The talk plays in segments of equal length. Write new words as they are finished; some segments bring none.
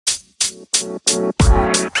Hi,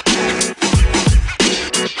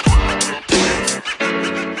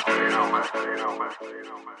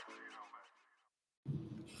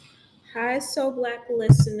 So Black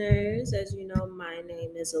listeners. As you know, my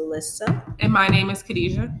name is Alyssa. And my name is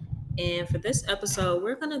Khadijah. And for this episode,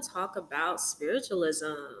 we're going to talk about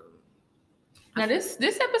spiritualism. Now, this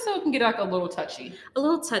episode can get like a little touchy. A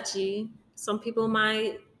little touchy. Some people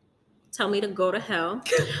might tell me to go to hell,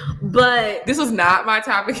 but This was not my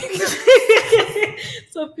topic.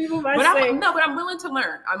 some people might but say, but I'm willing to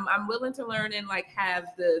learn. I'm willing to learn and like have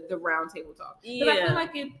the round table talk. Yeah. I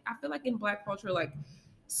feel like in Black culture, like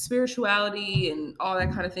spirituality and all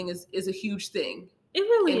that kind of thing is a huge thing. It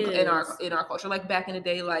really is in our culture. Like back in the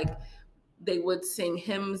day, like they would sing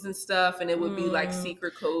hymns and stuff, and it would be like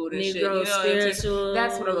secret code and Negro shit. You know, spirituals.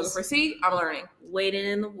 That's what I'm looking for. See, I'm learning. Wading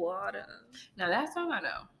in the water. Now that's all I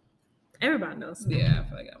know. Everybody knows. Yeah, I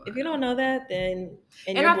feel like if you don't know that, then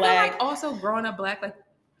and I feel like also growing up Black, like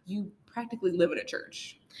you practically live in a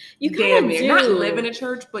church. You damn near not live in a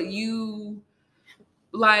church, but you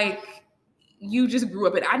just grew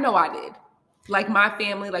up in. I know I did. Like my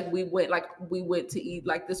family, we went to eat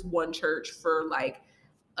like this one church for like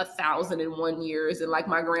 1,001 years, and like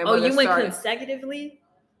my grandmother. Oh, you went consecutively?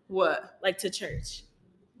 What? Like to church?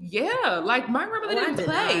 Yeah, like my grandmother didn't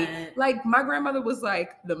play. Like my grandmother was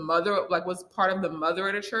like the mother, like was part of the mother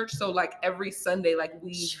of the church. So like every Sunday, like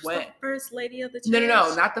she went. The first lady of the church?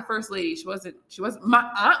 No, not the first lady. She wasn't.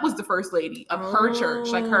 My aunt was the first lady of her church.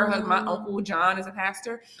 Like her husband, my uncle John is a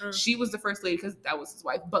pastor. She was the first lady because that was his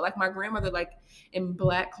wife. But like my grandmother, like in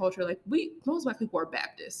Black culture, like most Black people are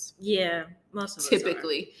Baptists. Yeah, most of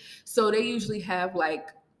typically. So they usually have like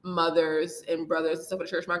mothers and brothers and stuff at the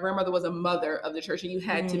church. My grandmother was a mother of the church, and you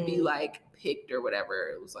had to be like picked or whatever.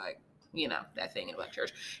 It was like, you know, that thing in Black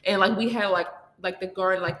church. And like we had like the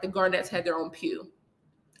Garnets had their own pew.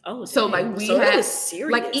 Oh, so dang. like we so had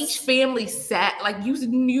serious. Like each family sat, like you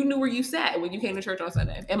knew where you sat when you came to church on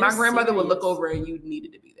Sunday. And my grandmother would look over and you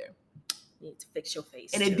needed to be there. You need to fix your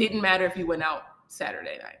face. And it didn't matter if you went out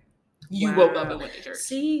Saturday night. You woke up and went to church.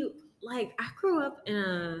 See, like I grew up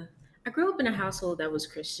in a household that was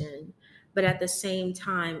Christian, but at the same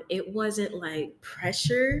time, it wasn't like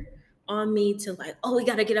pressure on me to like, oh, we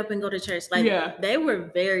got to get up and go to church. Like they were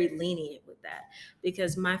very lenient with that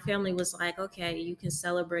because my family was like, okay, you can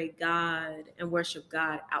celebrate God and worship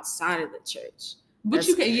God outside of the church. But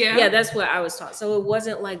you can, yeah, that's what I was taught. So it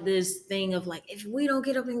wasn't like this thing of like, if we don't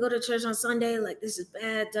get up and go to church on Sunday, like this is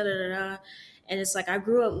bad, da da da da. And it's like I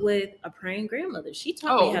grew up with a praying grandmother. She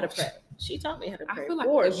taught me how to pray. She taught me how to pray. I feel like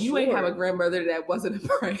if you ain't have a grandmother that wasn't a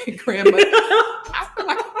praying grandmother, I feel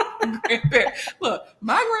like a grandparent. Look,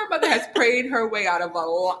 my grandmother has prayed her way out of a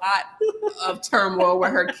lot of turmoil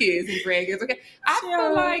with her kids and grandkids. Okay, I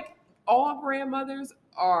feel like all grandmothers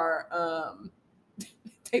are.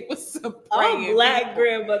 They was some praying. All Black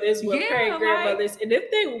grandmothers were praying grandmothers, and if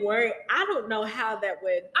they weren't, I don't know how that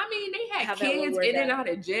would. I mean, they had kids in and out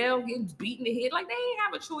of jail, getting beaten in the head. Like they didn't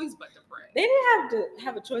have a choice but to pray. They didn't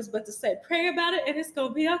have a choice but to say, "Pray about it, and it's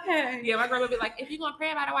gonna be okay." Yeah, my grandma would be like, "If you're gonna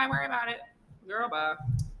pray about it, why worry about it, girl? Bye."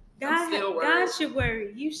 God should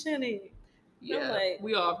worry. You shouldn't. Yeah,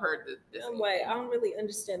 we all have heard this. I'm like, I don't really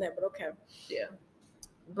understand that, but okay. Yeah,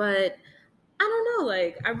 but. I don't know,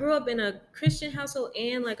 like I grew up in a Christian household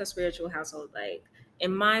and like a spiritual household. Like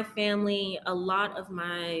in my family, a lot of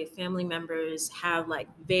my family members have like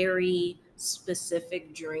very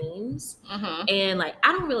specific dreams. And like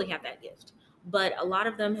I don't really have that gift, but a lot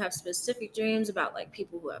of them have specific dreams about like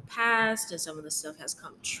people who have passed, and some of the stuff has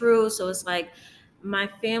come true. So it's like my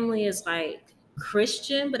family is like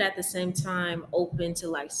Christian, but at the same time open to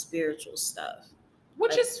like spiritual stuff.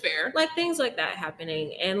 Which is fair. Like things like that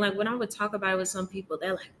happening. And like when I would talk about it with some people,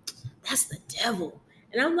 they're like, that's the devil.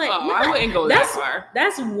 And I'm like, no, I wouldn't go that far.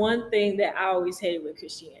 That's one thing that I always hated with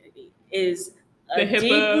Christianity is the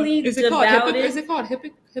deeply devout. Is it called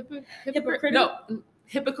hypocritical? No,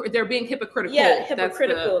 they're being hypocritical. Yeah,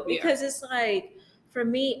 hypocritical. Because it's like, for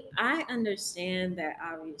me, I understand that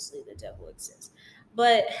obviously the devil exists.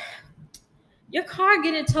 But your car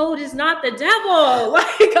getting towed is not the devil.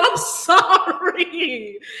 Like, I'm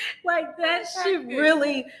sorry. Like, that shit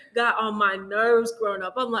really got on my nerves growing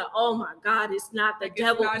up. I'm like, oh my God, it's not the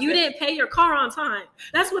devil. You didn't pay your car on time.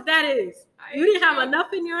 That's what that is. You didn't have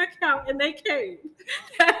enough in your account and they came.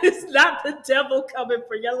 That is not the devil coming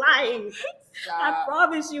for your life. Stop. I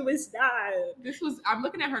promise you it's not. I'm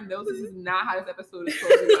looking at her notes. This is not how this episode is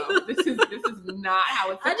supposed to go. This is not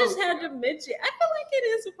how it's supposed to go. I just had to mention. I feel like it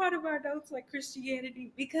is a part of our notes, like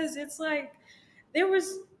Christianity, because it's like it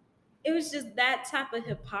was just that type of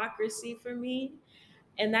hypocrisy for me.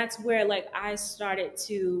 And that's where like I started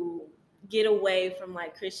to get away from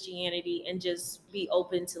like Christianity and just be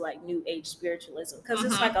open to like new age spiritualism, because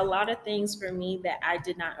it's like a lot of things for me that I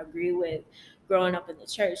did not agree with growing up in the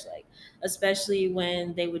church, like especially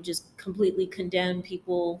when they would just completely condemn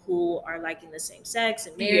people who are like in the same sex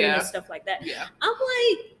and married and stuff like that. I'm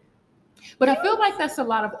like, but I feel like that's a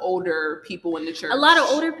lot of older people in the church. A lot of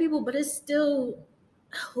older people, but it's still,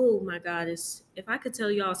 oh my God, if I could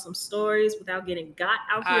tell y'all some stories without getting got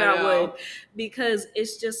out here, I would, because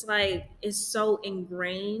it's just like, it's so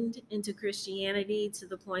ingrained into Christianity to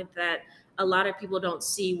the point that a lot of people don't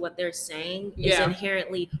see what they're saying is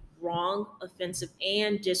inherently wrong, offensive,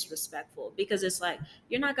 and disrespectful, because it's like,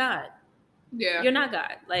 you're not God. Yeah. You're not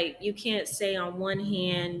God. Like, you can't say on one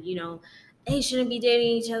hand, you know, they shouldn't be dating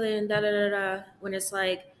each other and da da da da, when it's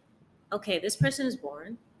like, okay, this person is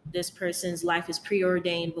born. This person's life is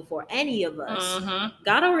preordained before any of us.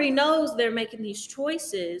 God already knows they're making these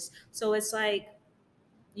choices. So it's like,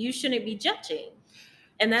 you shouldn't be judging.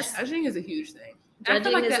 And judging is a huge thing. I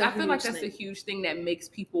feel like that's a huge thing that makes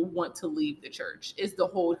people want to leave the church, is the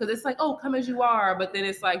whole, because it's like, oh, come as you are, but then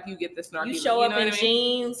it's like you get the snarky. You show up in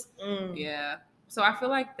jeans. Yeah. So I feel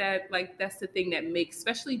like that's the thing that makes,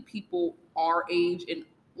 especially people our age and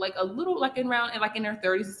like a little like in their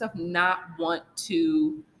 30s and stuff, not want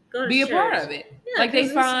to be a part of it. Yeah, like they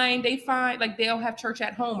find like they'll have church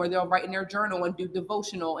at home, or they'll write in their journal and do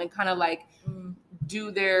devotional and kind of like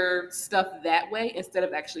do their stuff that way instead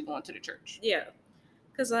of actually going to the church. Yeah.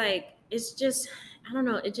 Because like, it's just, I don't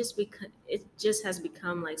know, it just has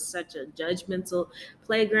become like such a judgmental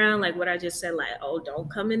playground. Like what I just said, like, oh,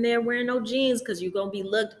 don't come in there wearing no jeans because you're gonna be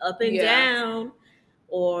looked up and down,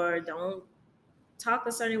 or don't talk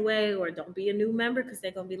a certain way, or don't be a new member because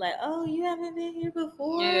they're gonna be like, oh, you haven't been here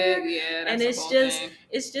before. Yeah. And it's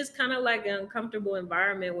just kind of like an uncomfortable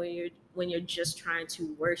environment when you're just trying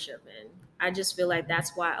to worship. And I just feel like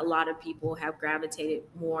that's why a lot of people have gravitated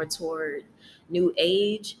more toward new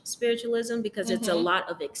age spiritualism, because it's a lot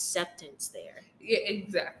of acceptance there. Yeah,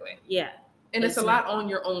 exactly. Yeah. And it's a lot on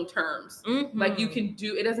your own terms. Like you can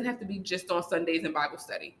do, it doesn't have to be just on Sundays and Bible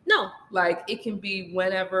study. No. Like it can be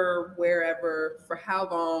whenever, wherever, for how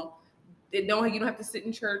long. You don't have to sit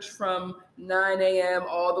in church from 9 a.m.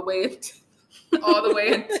 all the way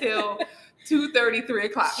until 2:30, 3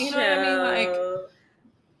 o'clock. You know what I mean?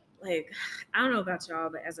 Like, I don't know about y'all,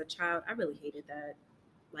 but as a child, I really hated that.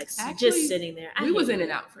 Like, actually, just sitting there. We was in and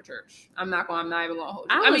out for church. I'm not even gonna hold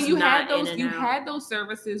you. I mean, you had those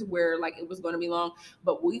services where like it was going to be long,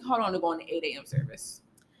 but we caught on to going to 8 a.m. service.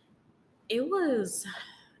 It was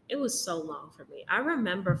so long for me. I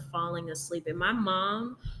remember falling asleep, and my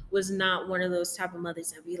mom was not one of those type of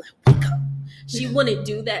mothers that be like, wake up. She wouldn't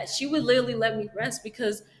do that. She would literally let me rest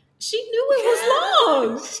because she knew it was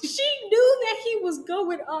long. She knew that he was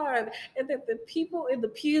going on, and that the people in the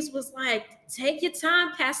pews was like, take your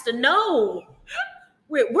time, Pastor. No,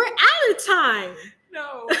 we're out of time.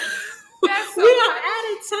 No, we are out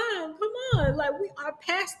of time. Come on, like we are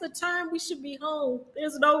past the time we should be home.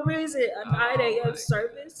 There's no reason a 9 a.m.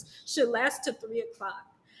 service should last to 3 o'clock.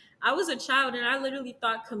 I was a child and I literally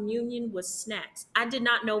thought communion was snacks. I did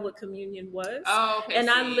not know what communion was.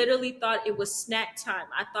 I literally thought it was snack time.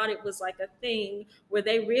 I thought it was like a thing where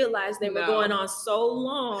they realized they were going on so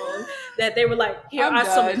long that they were like, here are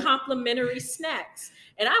some complimentary snacks.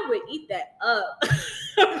 And I would eat that up.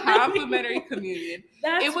 Complimentary communion.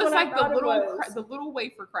 It was like the little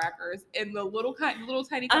wafer crackers and the little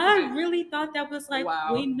tiny. I really thought that was like,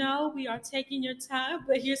 we know we are taking your time,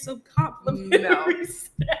 but here's some complimentary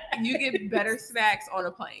snacks. You get better snacks on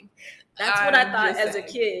a plane. That's what I thought as a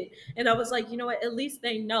kid. And I was like, you know what? At least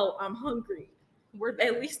they know I'm hungry.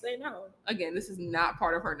 At least they know. Again, this is not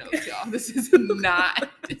part of her notes, y'all. This is not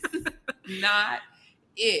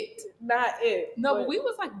it. Not it. No, but we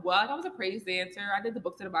was like, I was a praise dancer. I did the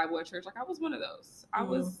books of the Bible at church. Like I was one of those. I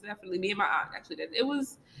was definitely, me and my aunt actually did. I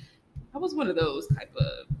was one of those type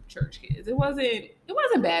of church kids. It wasn't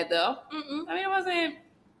bad though. I mean,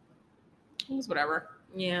 it was whatever.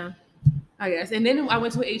 Yeah. I guess. And then I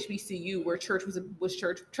went to an HBCU where church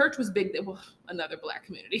was big. Well, another Black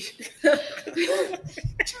community.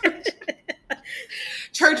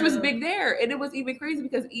 Church was big there. And it was even crazy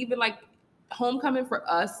because even like homecoming for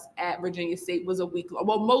us at Virginia State was a week long.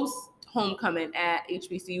 Well, most homecoming at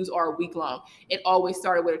HBCUs are a week long. It always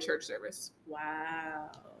started with a church service. Wow.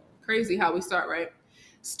 Crazy how we start, right?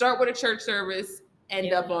 Start with a church service,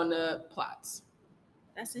 end up on the plots.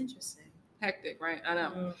 That's interesting. Hectic, right? I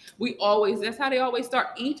know. That's how they always start.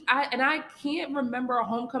 I can't remember a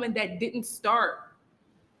homecoming that didn't start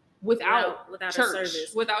without church. A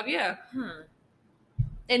service.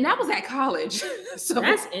 And that was at college. So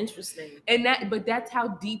that's interesting. But that's how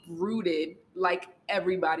deep rooted like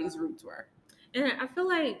everybody's roots were. And I feel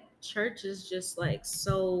like church is just like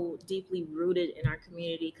so deeply rooted in our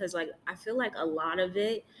community because like I feel like a lot of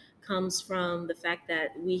it comes from the fact that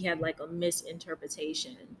we had like a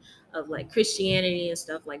misinterpretation of like Christianity and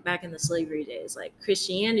stuff like back in the slavery days. Like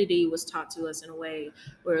Christianity was taught to us in a way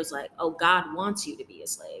where it's like, oh, God wants you to be a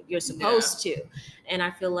slave. You're supposed to. And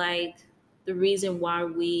I feel like the reason why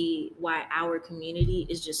our community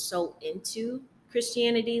is just so into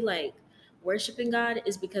Christianity, like worshiping God,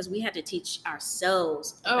 is because we had to teach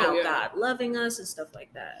ourselves about God loving us and stuff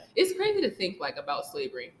like that. It's crazy to think like about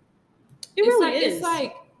slavery. It really is.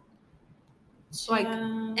 It's like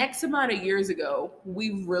X amount of years ago,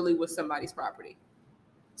 we really was somebody's property.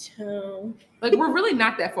 Like we're really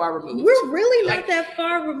not that far removed. We're really not that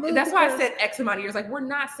far removed. That's why I said X amount of years. Like we're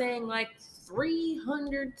not saying like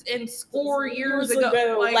 300 and score years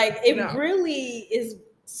ago. Like it really is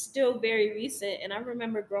still very recent. And I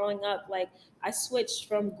remember growing up, like I switched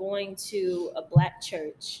from going to a black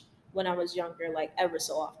church when I was younger, like ever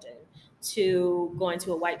so often, to going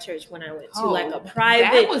to a white church when I went to like a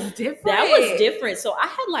private. That was different. That was different. So I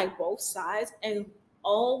had like both sides, and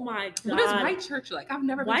oh my God. What is white church like? I've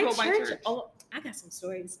never been to a white church. Oh, I got some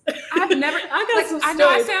stories. I've never. I got some stories. I know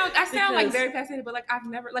I sound like very fascinated, but like I've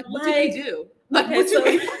never. Like what do they do? Like what do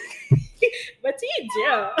they? What do you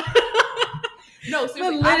do? No,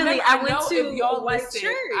 seriously. Literally, I went know to if y'all a white listen,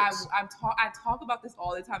 church. I talk about this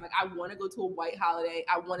all the time. Like I want to go to a white holiday.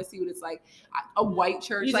 I want to see what it's like. A white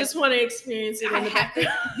church. You just want to experience it.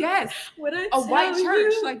 Yes. When I a white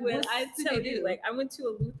church. You, like when I tell you, like I went to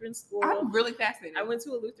a Lutheran school. I'm really fascinated. I went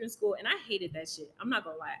to a Lutheran school and I hated that shit. I'm not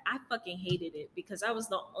gonna lie. I fucking hated it because I was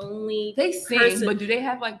the only. They sing, but do they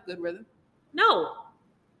have like good rhythm? No.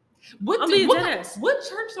 What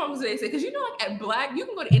church songs do they say? Because you know, like at black, you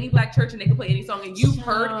can go to any black church and they can play any song, and you've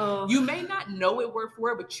heard. You may not know it word for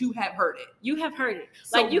word, but you have heard it. You have heard it.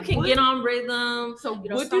 So like you can get on rhythm. So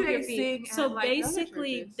what do they sing? So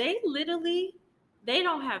basically, they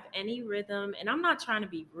don't have any rhythm, and I'm not trying to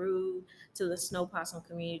be rude to the Snow Possum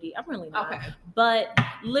community. I'm really not. Okay. But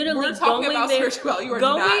literally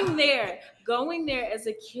going there as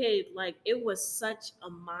a kid, like it was such a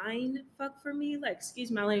mind fuck for me. Like,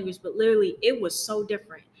 excuse my language, but literally it was so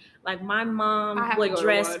different. Like my mom would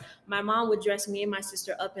dress me and my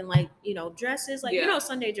sister up in like, dresses, like,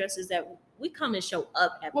 Sunday dresses that we come and show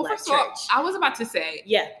up at black church. All, I was about to say,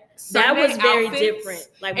 Sunday that was very different.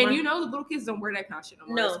 Like, and the little kids don't wear that kind of shit no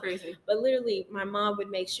more. That's crazy. But literally, my mom would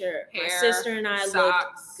make sure my sister and I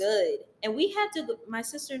looked good, and my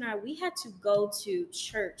sister and I, we had to go to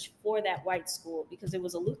church for that white school because it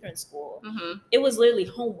was a Lutheran school. Mm-hmm. It was literally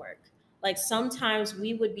homework. Like sometimes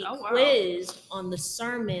we would be quizzed on the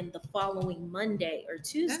sermon the following Monday or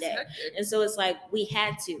Tuesday. And so it's like we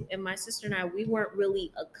had to. And my sister and I, we weren't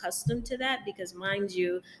really accustomed to that because mind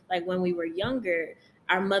you, like when we were younger,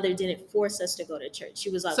 our mother didn't force us to go to church.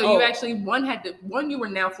 She was like, so you actually, you were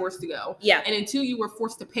now forced to go. Yeah. And then two, you were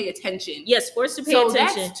forced to pay attention. Yes, forced to pay attention.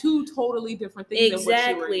 So that's two totally different things. Exactly. Than what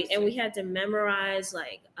you were used to. And we had to memorize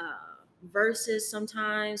like, verses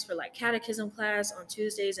sometimes for like catechism class on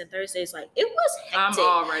Tuesdays and Thursdays. Like it was hectic.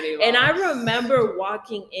 I'm already lost. And I remember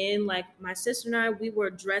walking in, like my sister and I, we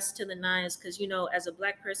were dressed to the nines because as a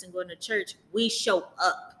black person going to church, we show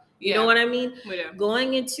up. You know what I mean? Yeah.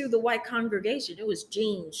 Going into the white congregation, it was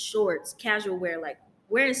jeans, shorts, casual wear, like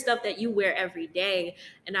wearing stuff that you wear every day.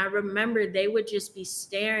 And I remember they would just be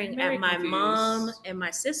staring at my mom and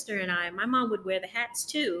my sister and I. My mom would wear the hats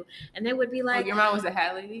too. And they would be like, your mom was a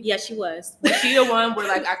hat lady? Yeah, she was. Was she the one where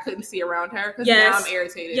like I couldn't see around her? Because now I'm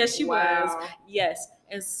irritated. Yes, she was. Yes.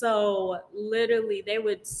 And so literally they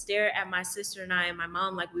would stare at my sister and I and my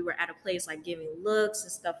mom like we were at a place, like giving looks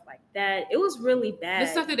and stuff like that. It was really bad.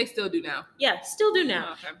 The stuff that they still do now. Yeah, still do now.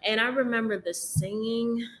 Oh, okay. And I remember the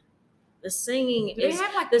singing. The singing do they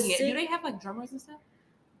have like do they have like drummers and stuff?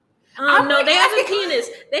 No, they have a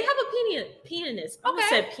pianist. They have a pianist. Okay. I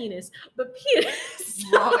said penis, but pianist.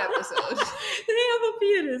 Wrong episode. They have a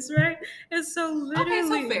pianist, right? And so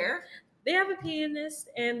literally, so fair. They have a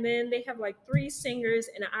pianist, and then they have like 3 singers.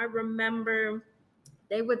 And I remember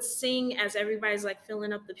they would sing as everybody's like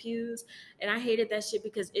filling up the pews, and I hated that shit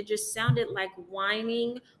because it just sounded like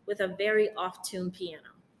whining with a very off-tuned piano.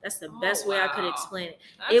 That's the best way I could explain it.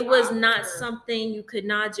 It was not something you could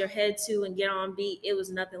nod your head to and get on beat. It was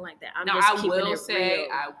nothing like that.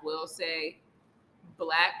 I will say,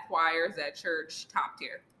 black choirs at church, top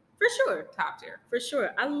tier. For sure. Top tier. For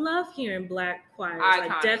sure. I love hearing Black choirs. Iconic.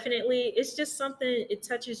 Like definitely, it's just something, it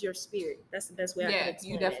touches your spirit. That's the best way I can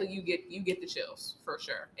explain it. You definitely you get the chills for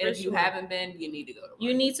sure. And For if you haven't been, you need to go to one.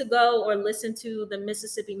 You need to go or listen to the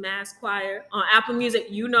Mississippi Mass Choir on Apple Music.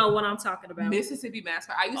 You know what I'm talking about. Mississippi Mass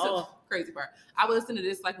Choir. I used to crazy part. I would listen to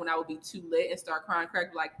this like when I would be too lit and start crying,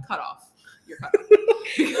 correct, like cut off. You're cut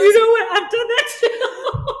off. You know what? I've done that too.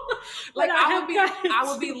 Like I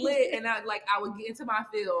would be lit and I would get into my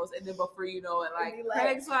feels, and then before you know it, like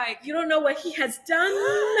Craig's like, you don't know what he has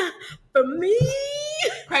done for me.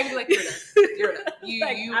 Craig's like, you're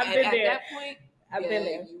done. I've been there. At that point, I've been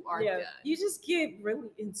there. You are done. You just get really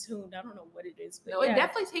in tune. I don't know what it is, but no, it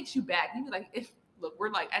definitely takes you back. You be like, look,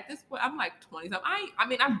 we're like at this point, I'm like 20 something. I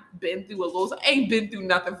mean, I've been through a little. I ain't been through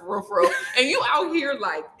nothing for real. And you out here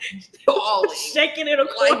like bawling, shaking it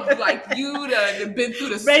across. like you done been through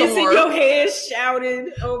the storm, raising your hands,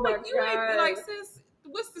 shouting. Oh my god! You ain't like, sis,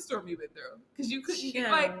 what's the storm you been through? Because you couldn't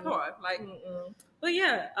get like, come on, like. Mm-mm. But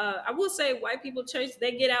yeah, I will say, white people church,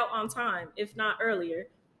 they get out on time, if not earlier.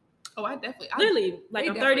 Oh, I definitely. Literally, like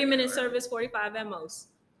a 30-minute service, 45 at most.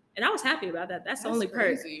 And I was happy about that. That's the only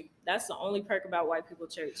crazy. perk. That's the only perk about white people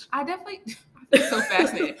church. I feel so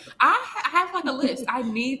fascinated. I have like a list. I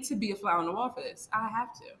need to be a fly on the wall for this. I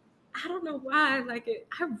have to. I don't know why. Like it,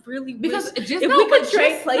 I really because wish, just if we could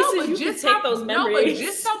trade places, you could take those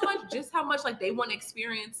memories. But just how much like they want to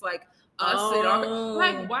experience like us and our,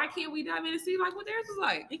 like why can't we dive in and see like what theirs is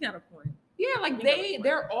like? You got a point. Yeah, like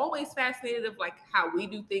they're always fascinated of like how we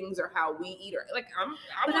do things or how we eat or like I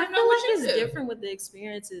feel like it's different with the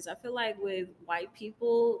experiences. I feel like with white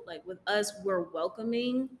people, like with us, we're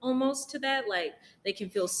welcoming almost to that. Like they can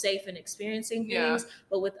feel safe in experiencing things,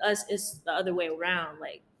 but with us, it's the other way around.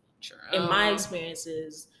 Like in my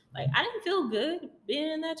experiences, like I didn't feel good being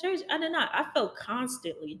in that church. I did not. I felt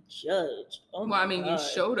constantly judged. Oh my God. You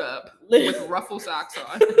showed up with ruffle socks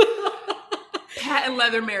on. Patent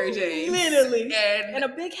leather Mary Jane. Literally. And a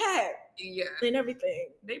big hat. Yeah. And everything.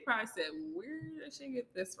 They probably said, where did she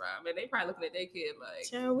get this from? And they probably looking at their kid like.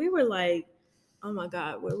 Child, we were like, oh my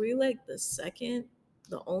God, were we like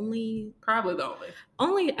the only? Probably the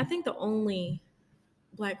only. I think the only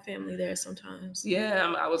Black family there sometimes.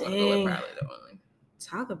 Yeah, I was going to go with probably the only.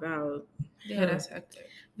 Talk about. Yeah, that's hectic.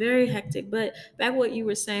 Very hectic. But back what you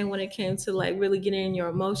were saying when it came to like really getting in your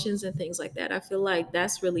emotions and things like that, I feel like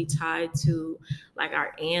that's really tied to like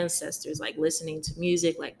our ancestors, like listening to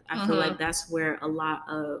music. Like I feel like that's where a lot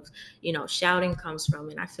of, shouting comes from.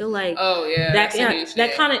 And I feel like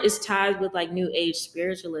that kind of is tied with like new age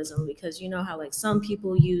spiritualism, because you know how like some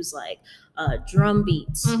people use like drum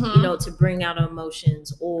beats, to bring out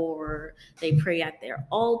emotions, or they pray at their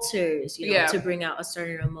altars, to bring out a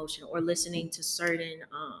certain emotion, or listening to certain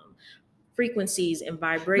frequencies and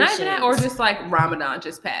vibrations. Not that, or just like Ramadan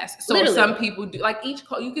just passed. So literally. Some people do like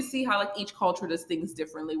you can see how like each culture does things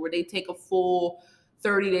differently, where they take a full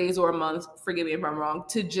 30 days or a month, forgive me if I'm wrong,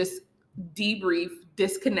 to just debrief,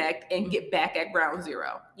 disconnect, and get back at ground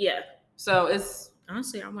zero. Yeah. So it's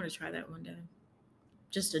honestly, I want to try that one day.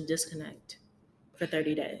 Just to disconnect for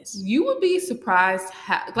 30 days. You would be surprised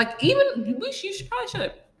how, like, you probably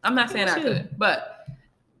should. I'm not saying I could, but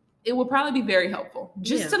it would probably be very helpful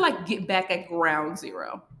just to like get back at ground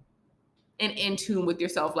zero and in tune with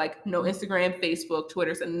yourself. Like no Instagram, Facebook,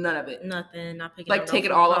 Twitter, and none of it. Nothing. Not picking like up take no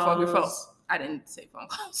it all calls. Off of your phone. I didn't say phone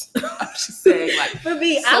calls. I'm just saying like for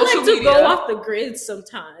me, I like to go off the grid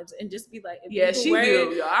sometimes and just be like,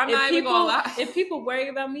 I'm not even gonna lie. If people worry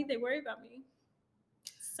about me, they worry about me.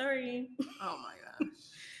 Sorry. Oh my gosh.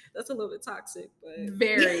 That's a little bit toxic, but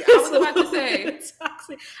very. I was about to say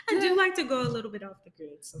toxic. I do like to go a little bit off the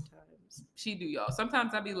grid sometimes. She do, y'all.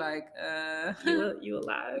 Sometimes I'd be like, you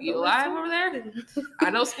alive? You alive over there? I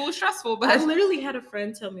know school's stressful, but I literally had a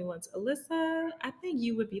friend tell me once, Alyssa, I think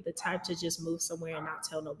you would be the type to just move somewhere and not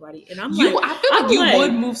tell nobody. And I'm like, I feel like you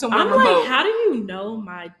would move somewhere remote. Like, how do you know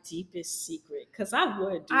my deepest secret? Because I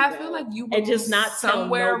would do that. I feel like you would and just not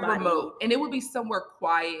somewhere tell remote, and it would be somewhere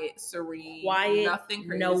quiet, serene, nothing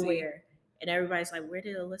crazy, nowhere. And everybody's like, where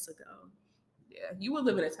did Alyssa go? Yeah, you would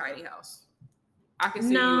live in a tiny house. I can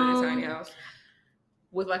see you in a tiny house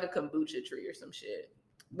with like a kombucha tree or some shit.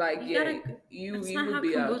 Like, you would be out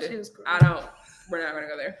there. We're not gonna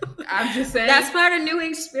go there. I'm just saying. That's part of New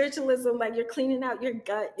Age spiritualism. Like you're cleaning out your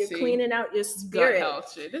gut. You're cleaning out your spirit. Gut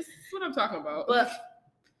health shit. This is what I'm talking about. But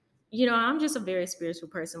I'm just a very spiritual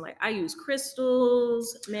person. Like, I use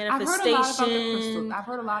crystals, manifestation. I've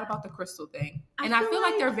heard a lot about the crystal thing, and I feel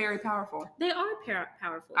like they're very powerful. They are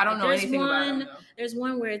powerful. I don't know anything about them, though. There's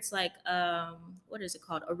one where it's like, what is it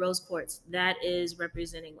called? A rose quartz. That is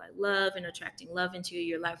representing like love and attracting love into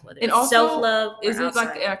your life, whether it's self-love or is it outside.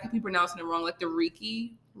 like, I could be pronouncing it wrong, like the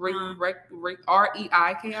Reiki, Reiki?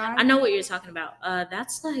 I know what you're talking about.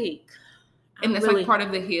 That's like, and that's like part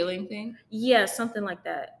of the healing thing. Yeah, something like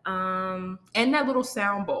that. And that little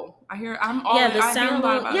sound bowl. I hear sound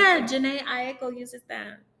bowl. Yeah, Janae Aiko uses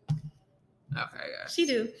that. Okay, yeah. She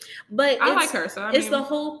do. But I like her. So it's the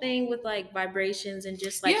whole thing with like vibrations and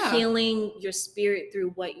just like healing your spirit through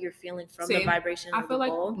what you're feeling from the vibration of the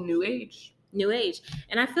bowl. New Age.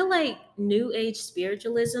 And I feel like New Age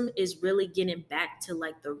spiritualism is really getting back to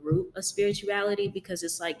like the root of spirituality, because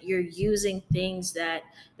it's like you're using things that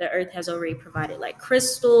the earth has already provided, like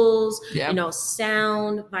crystals,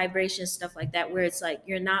 sound, vibration, stuff like that, where it's like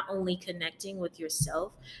you're not only connecting with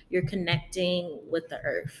yourself, you're connecting with the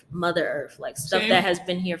earth, Mother Earth, like stuff that has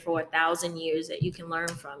been here for 1,000 years that you can learn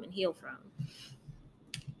from and heal from.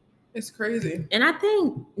 It's crazy. And I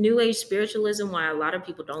think New Age spiritualism, why a lot of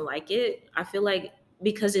people don't like it, I feel like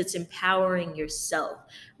because it's empowering yourself,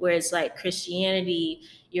 whereas like Christianity,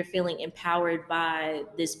 you're feeling empowered by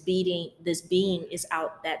this being is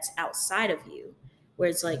that's outside of you.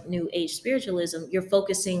 Whereas like New Age spiritualism, you're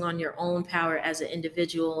focusing on your own power as an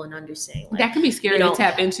individual and understanding. Like, that can be scary to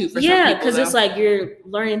tap into for some people. Yeah, because it's like you're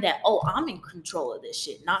learning that, I'm in control of this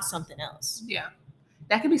shit, not something else. Yeah.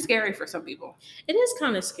 That can be scary for some people. It is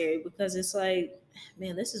kind of scary because it's like,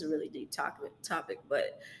 man, this is a really deep topic,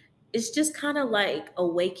 but it's just kind of like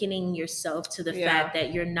awakening yourself to the fact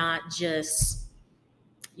that you're not just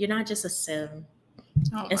a sim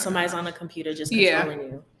and somebody's on a computer just controlling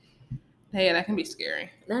you. Yeah, that can be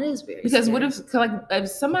scary. That is very because scary. What if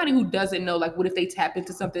somebody who doesn't know, like, what if they tap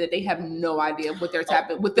into something that they have no idea what they're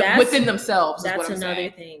tapping within themselves? That's another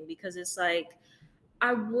thing, because it's like,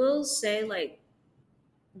 I will say, like,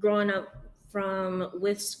 growing up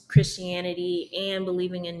with Christianity and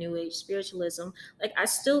believing in New Age spiritualism, like, I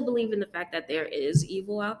still believe in the fact that there is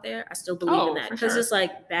evil out there. I still believe in that, because it's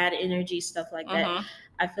like bad energy, stuff like that.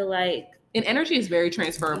 I feel like, and energy is very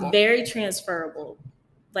transferable.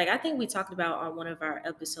 Like, I think we talked about on one of our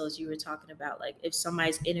episodes, you were talking about, like, if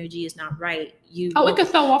somebody's energy is not right, it could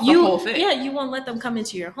throw off the whole thing. Yeah, you won't let them come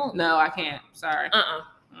into your home. No, I can't. Sorry.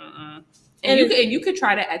 And you could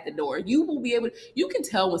try that at the door. You will be able to, you can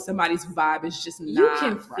tell when somebody's vibe is just not You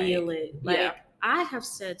can right. feel it. Like, I have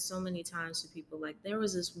said so many times to people, like, there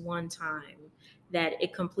was this one time that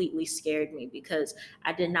it completely scared me because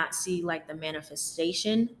I did not see like the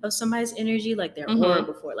manifestation of somebody's energy, like their aura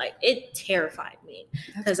before. Like, it terrified me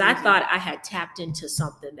because I thought I had tapped into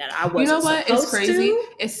something that I wasn't supposed to. You know what? It's crazy.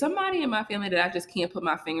 It's somebody in my family that I just can't put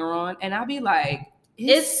my finger on, and I'll be like,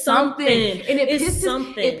 it's something. And it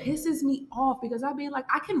pisses me off because I'll be like,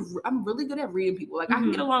 I'm really good at reading people. Like, I can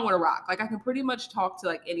get along with a rock. Like, I can pretty much talk to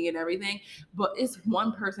like any and everything, but it's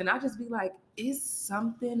one person. I just be like, it's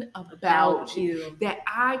something about you that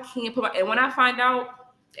I can't put and when I find out,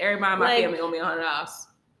 everybody in my family owe me $100.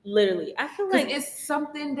 Literally, I feel like it's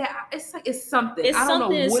something that it's something. It's I don't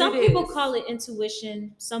something. know what some it people is. call it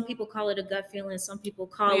intuition. Some people call it a gut feeling. Some people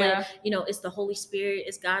call it, it's the Holy Spirit.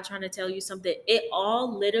 It's God trying to tell you something. It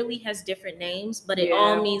all literally has different names, but it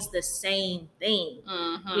all means the same thing.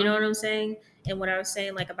 You know what I'm saying? And what I was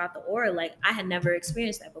saying, like, about the aura, like, I had never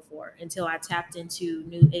experienced that before until I tapped into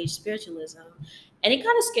New Age spiritualism. And it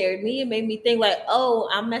kind of scared me. It made me think, like,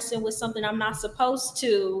 I'm messing with something I'm not supposed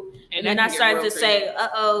to. And then I started to say,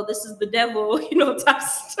 this is the devil, type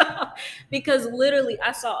stuff. Because literally,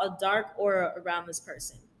 I saw a dark aura around this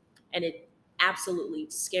person. And it absolutely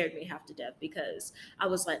scared me half to death because I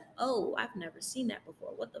was like, I've never seen that before.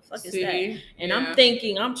 What the fuck is that? And I'm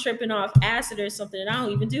thinking I'm tripping off acid or something, and I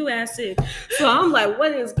don't even do acid. So I'm like,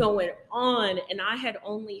 what is going on? And I had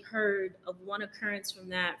only heard of one occurrence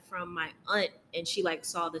from my aunt, and she like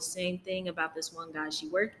saw the same thing about this one guy she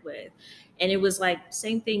worked with. And it was like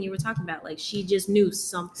same thing you were talking about. Like, she just knew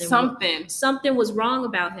something was wrong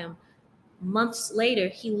about him. Months later,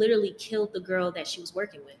 he literally killed the girl that she was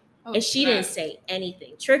working with. And she didn't say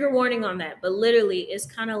anything. Trigger warning on that. But literally, it's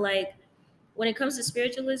kind of like, when it comes to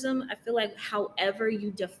spiritualism, I feel like however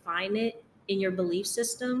you define it in your belief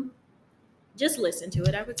system, just listen to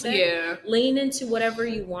it, I would say. Yeah. Lean into whatever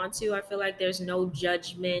you want to. I feel like there's no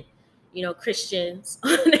judgment, Christians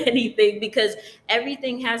on anything, because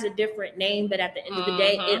everything has a different name. But at the end of the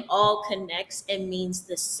day, it all connects and means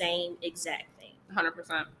the same exact thing.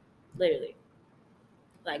 100%. Literally.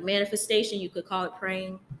 Like manifestation, you could call it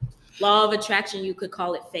praying. Law of attraction, you could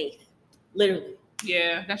call it faith. Literally.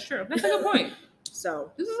 Yeah, that's true. That's a good point.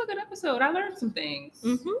 So this is a good episode. I learned some things.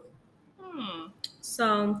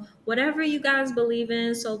 So whatever you guys believe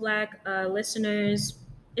in, So Black listeners,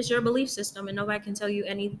 it's your belief system, and nobody can tell you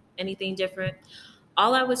anything different.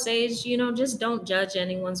 All I would say is, just don't judge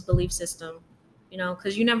anyone's belief system,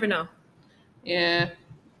 because you never know. Yeah,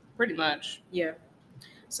 pretty much. Yeah.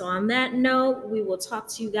 So on that note, we will talk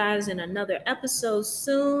to you guys in another episode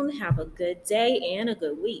soon. Have a good day and a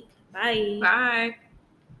good week. Bye. Bye.